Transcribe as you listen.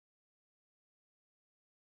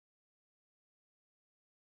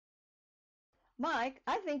Mike,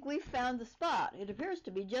 I think we've found the spot. It appears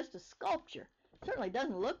to be just a sculpture. It certainly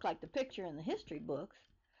doesn't look like the picture in the history books.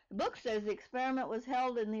 The book says the experiment was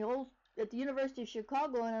held at the University of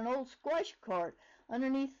Chicago in an old squash court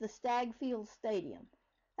underneath the Stagg Field Stadium.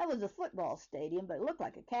 That was a football stadium, but it looked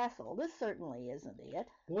like a castle. This certainly isn't it.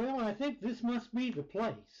 Well, I think this must be the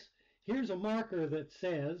place. Here's a marker that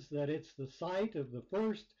says that it's the site of the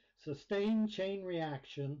first sustained chain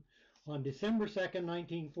reaction on December 2nd,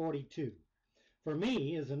 1942. For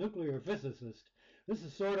me, as a nuclear physicist, this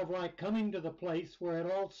is sort of like coming to the place where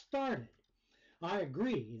it all started. I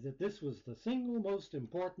agree that this was the single most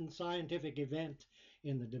important scientific event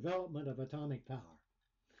in the development of atomic power.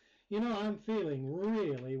 You know, I'm feeling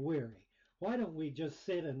really weary. Why don't we just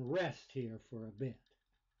sit and rest here for a bit?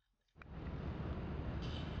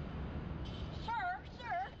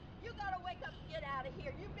 Sir, you gotta wake up and get out of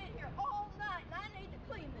here. You've been here all night, and I need to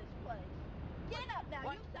clean this place. Get up now.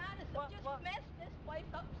 What? You scientists have just messed this place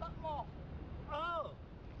up something awful. Oh,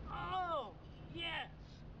 yes.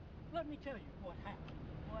 Let me tell you what happened.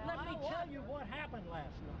 Well, Let me tell you what happened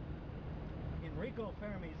last night. Enrico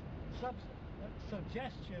Fermi's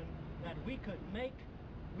suggestion that we could make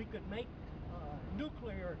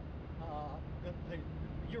nuclear the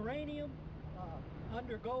uranium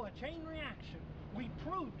undergo a chain reaction. We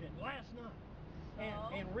proved it last night.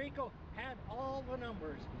 And Enrico had all the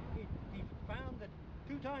numbers. He found that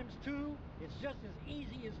 2 times 2 is just as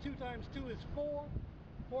easy as 2 times 2 is 4.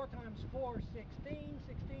 4 times 4 is 16.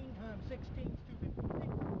 16 times 16 is 256.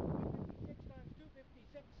 256 times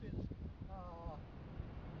 256 is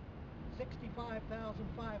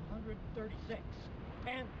 65,536.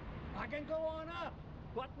 And I can go on up.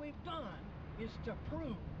 What we've done is to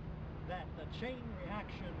prove that the chain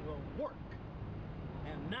reaction will work.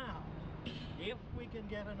 And now, if we can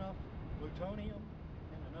get enough plutonium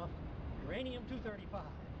and enough uranium-235,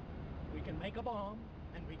 we can make a bomb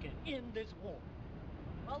and we can end this war.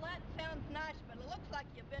 Well, that sounds nice, but it looks like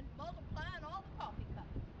you've been multiplying all the coffee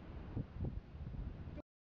cups.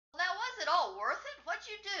 Now, was it all worth it? What'd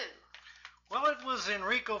you do? Well, it was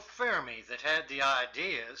Enrico Fermi that had the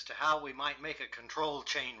idea as to how we might make a controlled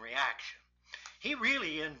chain reaction. He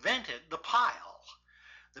really invented the pile.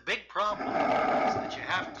 The big problem is that you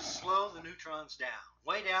have to slow the neutrons down,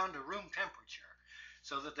 way down to room temperature,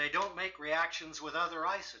 so that they don't make reactions with other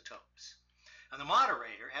isotopes. And the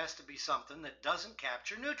moderator has to be something that doesn't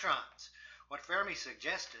capture neutrons. What Fermi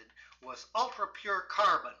suggested was ultra-pure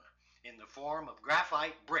carbon in the form of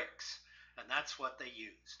graphite bricks, and that's what they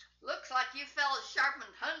used. Looks like you fellas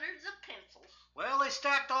sharpened hundreds of pencils. Well, they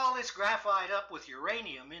stacked all this graphite up with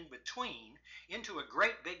uranium in between into a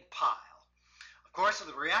great big pile. Of course, if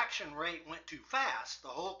the reaction rate went too fast, the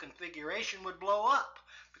whole configuration would blow up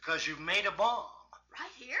because you've made a bomb.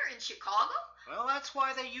 Right here in Chicago? Well, that's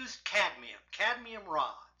why they used cadmium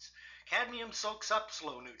rods. Cadmium soaks up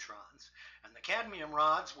slow neutrons, and the cadmium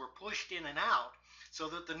rods were pushed in and out so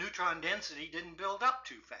that the neutron density didn't build up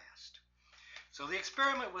too fast. So the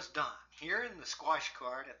experiment was done here in the squash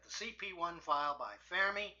court at the CP1 file by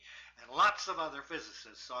Fermi and lots of other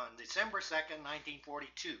physicists on December 2nd,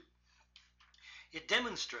 1942. It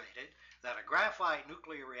demonstrated that a graphite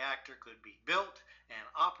nuclear reactor could be built and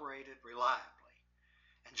operated reliably.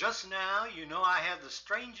 And just now, you know, I had the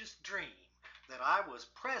strangest dream that I was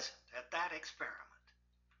present at that experiment.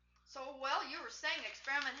 So, well, you were saying the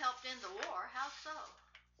experiment helped end the war. How so?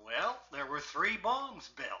 Well, there were 3 bombs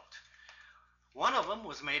built. One of them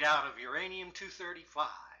was made out of uranium-235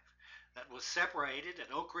 that was separated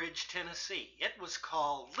at Oak Ridge, Tennessee. It was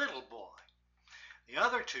called Little Boy. The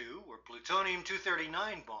other 2 were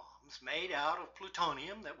plutonium-239 bombs made out of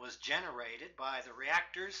plutonium that was generated by the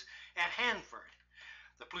reactors at Hanford.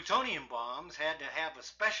 The plutonium bombs had to have a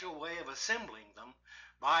special way of assembling them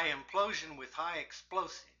by implosion with high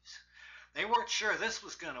explosives. They weren't sure this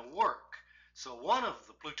was going to work, so one of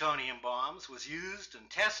the plutonium bombs was used and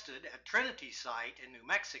tested at Trinity Site in New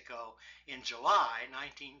Mexico in July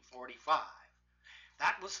 1945.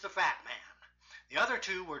 That was the Fat Man. The other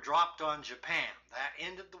 2 were dropped on Japan. That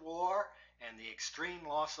ended the war and the extreme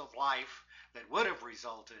loss of life that would have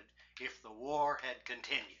resulted if the war had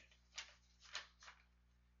continued.